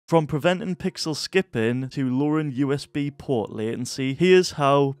From preventing pixel skipping to lowering USB port latency, here's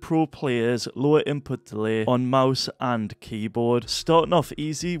how pro players lower input delay on mouse and keyboard. Starting off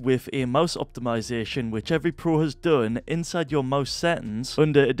easy with a mouse optimization, which every pro has done. Inside your mouse settings,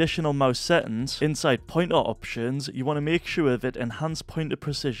 under additional mouse settings, inside pointer options, you want to make sure that enhanced pointer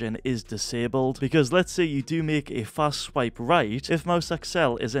precision is disabled, because let's say you do make a fast swipe right, if mouse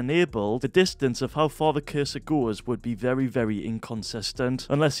accel is enabled, the distance of how far the cursor goes would be very inconsistent,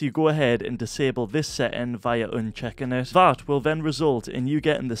 unless you go ahead and disable this setting via unchecking it. That will then result in you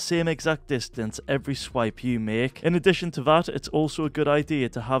getting the same exact distance every swipe you make. In addition to that, it's also a good idea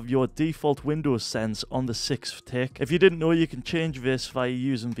to have your default Windows sense on the 6th tick. If you didn't know, you can change this via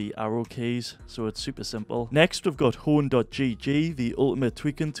using the arrow keys, so it's super simple. Next, we've got hone.gg, the ultimate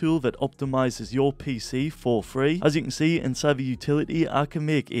tweaking tool that optimizes your PC for free. As you can see inside the utility, I can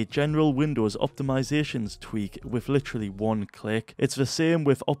make a general Windows optimizations tweak with literally one click. It's the same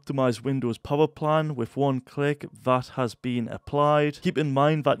with optimize Windows power plan. With one click, that has been applied. Keep in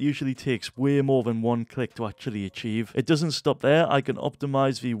mind that usually takes way more than one click to actually achieve. It doesn't stop there. I can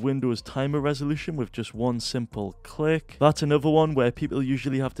optimize the Windows timer resolution with just one simple click. That's another one where people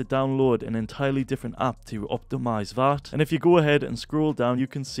usually have to download an entirely different app to optimize that. And if you go ahead and scroll down, you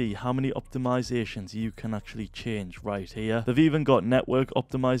can see how many optimizations you can actually change right here. They've even got network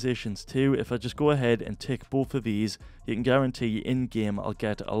optimizations too. If I just go ahead and tick both of these, you can guarantee in-game I'll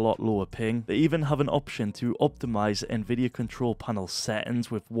get a lot lower ping. They even have an option to optimize NVIDIA control panel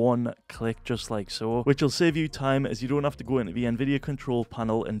settings with one click, just like so, which will save you time as you don't have to go into the NVIDIA control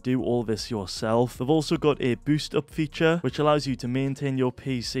panel and do all this yourself. They've also got a boost up feature, which allows you to maintain your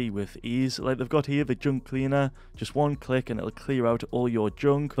PC with ease. Like they've got here, the junk cleaner, just one click and it'll clear out all your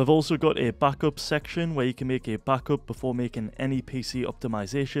junk. They've also got a backup section where you can make a backup before making any PC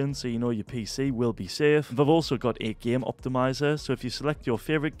optimization, so you know your PC will be safe. They've also got a game optimizer, so if you select your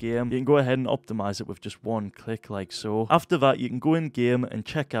favorite game, you can go ahead and optimize it with just one click, like so. After that, you can go in game and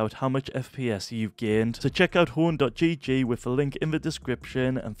check out how much FPS you've gained. So check out hone.gg with the link in the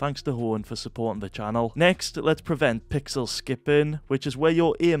description, and thanks to Hone for supporting the channel. Next, let's prevent pixel skipping, which is where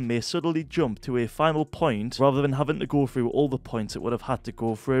your aim may suddenly jump to a final point rather than having to go through all the points it would have had to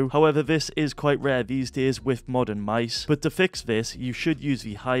go through. However, this is quite rare these days with modern mice, but to fix this, you should use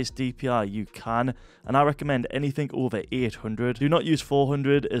the highest DPI you can, and I recommend anything over 800. Do not use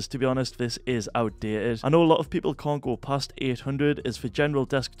 400, as to be honest, this is outdated. I know a lot of people can't go past 800, as for general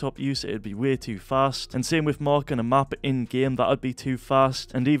desktop use it'd be way too fast, and same with marking a map in game, that would be too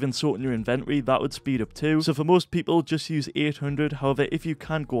fast, and even sorting your inventory, that would speed up too. So for most people, just use 800. However, if you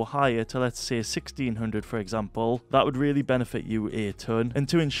can go higher to, let's say, 1600 for example, that would really benefit you a ton. And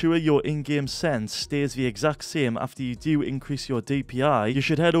to ensure your in-game sense stays the exact same after you do increase your DPI, you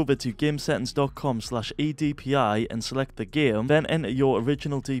should head over to gamesettings.com/edpi and select the game, then enter your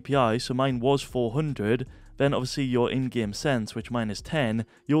original DPI, so mine was 400, then obviously your in-game sense, which mine is 10,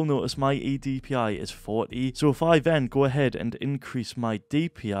 you'll notice my eDPI is 40. So if I then go ahead and increase my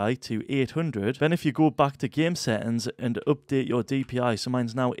DPI to 800, then if you go back to game settings and update your DPI, so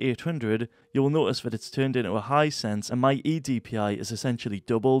mine's now 800, you'll notice that it's turned into a high sense and my eDPI is essentially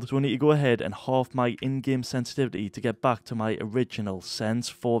doubled. So I need to go ahead and half my in-game sensitivity to get back to my original sense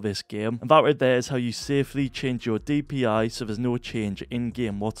for this game. And that right there is how you safely change your DPI so there's no change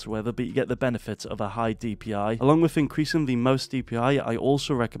in-game whatsoever, but you get the benefits of a high DPI. Along with increasing the mouse DPI, I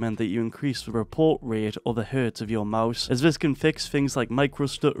also recommend that you increase the report rate or the hertz of your mouse, as this can fix things like micro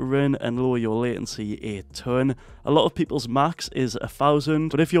stuttering and lower your latency a ton. A lot of people's max is 1000,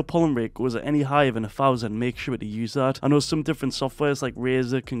 but if your polling rate goes any higher than 1000, make sure to use that. I know some different softwares like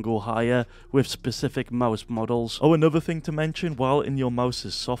Razer can go higher with specific mouse models. Oh, another thing to mention while in your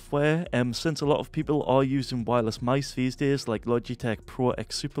mouse's software, since a lot of people are using wireless mice these days like Logitech Pro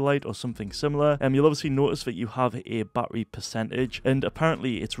X Superlight or something similar, you'll obviously notice that you have a battery percentage, and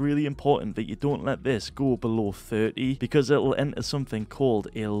apparently it's really important that you don't let this go below 30 because it'll enter something called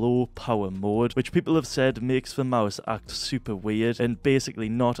a low power mode, which people have said makes the mouse act super weird and basically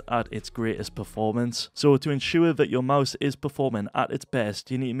not at its greatest performance. So to ensure that your mouse is performing at its best,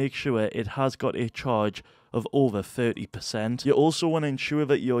 you need to make sure it has got a charge of over 30%. You also want to ensure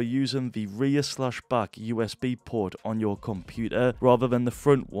that you're using the rear/back USB port on your computer rather than the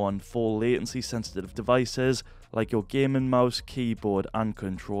front one for latency sensitive devices like your gaming mouse, keyboard and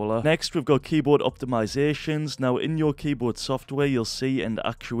controller. Next, we've got keyboard optimizations. Now in your keyboard software, you'll see an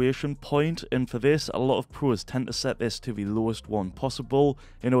actuation point, and for this, a lot of pros tend to set this to the lowest one possible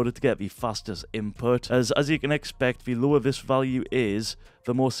in order to get the fastest input. As you can expect, the lower this value is,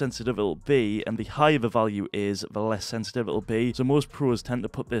 the more sensitive it'll be, and the higher the value is, the less sensitive it'll be. So most pros tend to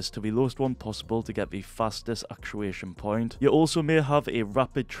put this to the lowest one possible to get the fastest actuation point. You also may have a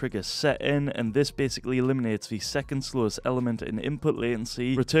rapid trigger setting, and this basically eliminates the second slowest element in input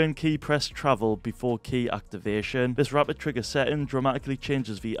latency, return key press travel before key activation. This rapid trigger setting dramatically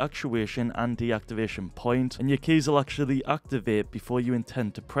changes the actuation and deactivation point, and your keys will actually activate before you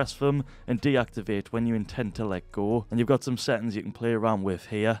intend to press them and deactivate when you intend to let go. And you've got some settings you can play around with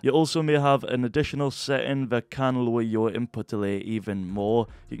here. You also may have an additional setting that can lower your input delay even more.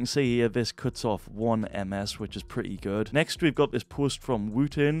 You can see here this cuts off 1 ms, which is pretty good. Next, we've got this post from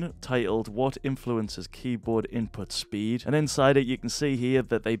Wooten titled "What Influences Keyboard Input Speed?" and inside it you can see here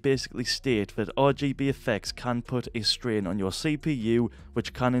that they basically state that RGB effects can put a strain on your CPU,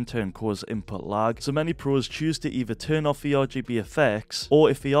 which can in turn cause input lag. So many pros choose to either turn off the RGB effects, or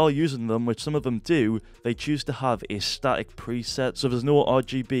if they are using them, which some of them do, they choose to have a static preset, so there's no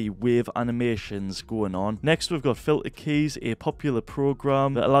RGB wave animations going on. Next, we've got filter keys, a popular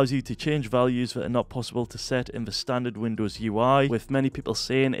program that allows you to change values that are not possible to set in the standard Windows UI, with many people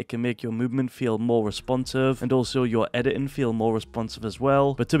saying it can make your movement feel more responsive and also your editing feel more responsive as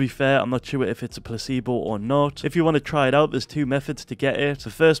well. But to be fair, I'm not sure if it's a placebo or not. If you want to try it out, there's two methods to get it.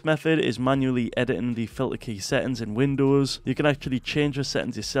 The first method is manually editing the filter key settings in Windows. You can actually change the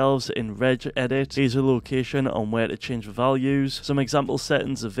settings yourselves in regedit. Here's a location on where to change the values. Some example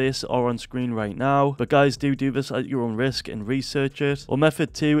settings of this are on screen right now, but guys, do this at your own risk and research it. Or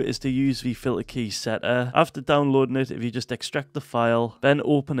method 2 is to use the filter key setter. After downloading it, if you just extract the file, then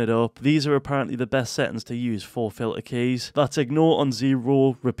open it up, these are apparently the best settings to use for filter keys. That's ignore on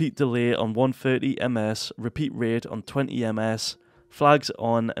 0, repeat delay on 130 ms, repeat rate on 20 ms, flags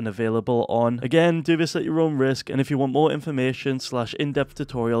on and available on. Again, do this at your own risk, and if you want more information / in-depth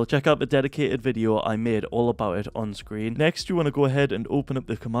tutorial, check out the dedicated video I made all about it on screen. Next, you want to go ahead and open up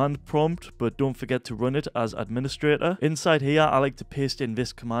the command prompt, but don't forget to run it as administrator. Inside here, I like to paste in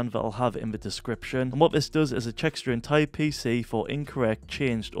this command that I'll have in the description, and what this does is it checks your entire PC for incorrect,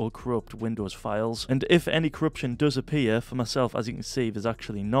 changed or corrupt Windows files, and if any corruption does appear, for myself as you can see there's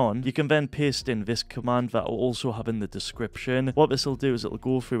actually none, you can then paste in this command that I'll also have in the description. What this will do is it'll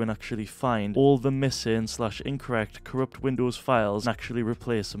go through and actually find all the missing / incorrect corrupt Windows files and actually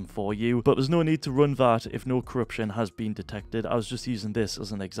replace them for you. But there's no need to run that if no corruption has been detected. I was just using this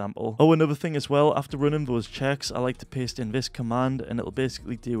as an example. Oh, another thing as well, after running those checks, I like to paste in this command and it'll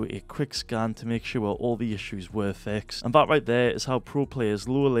basically do a quick scan to make sure all the issues were fixed. And that right there is how pro players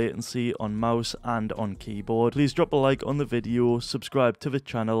lower latency on mouse and on keyboard. Please drop a like on the video, subscribe to the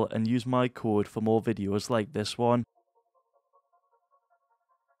channel and use my code for more videos like this one.